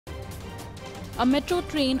A metro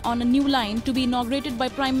train on a new line to be inaugurated by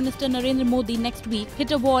Prime Minister Narendra Modi next week hit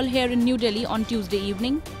a wall here in New Delhi on Tuesday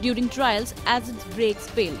evening during trials as its brakes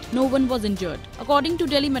failed. No one was injured. According to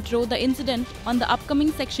Delhi Metro, the incident on the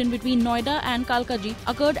upcoming section between Noida and Kalkaji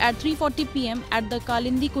occurred at 3:40 p.m. at the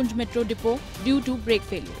Kalindi Kunj Metro depot due to brake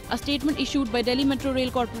failure. A statement issued by Delhi Metro Rail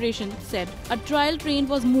Corporation said a trial train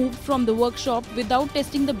was moved from the workshop without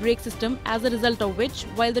testing the brake system, as a result of which,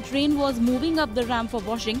 while the train was moving up the ramp for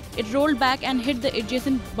washing, it rolled back and hit the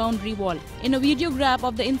adjacent boundary wall. In a videograph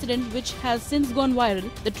of the incident, which has since gone viral,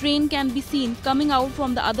 the train can be seen coming out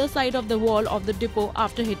from the other side of the wall of the depot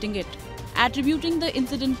after hitting it. Attributing the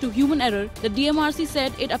incident to human error, the DMRC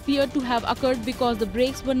said it appeared to have occurred because the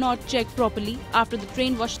brakes were not checked properly after the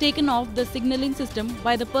train was taken off the signalling system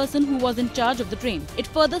by the person who was in charge of the train. It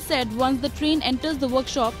further said once the train enters the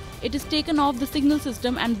workshop, it is taken off the signal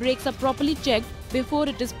system and brakes are properly checked before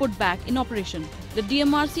it is put back in operation. The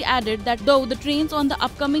DMRC added that though the trains on the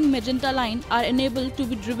upcoming Magenta line are enabled to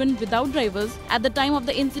be driven without drivers, at the time of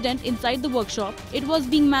the incident inside the workshop, it was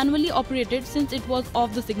being manually operated since it was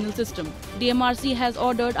off the signal system. DMRC has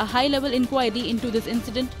ordered a high-level inquiry into this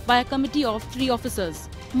incident by a committee of 3 officers.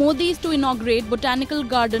 Modi is to inaugurate Botanical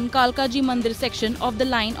Garden Kalkaji Mandir section of the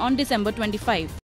line on December 25.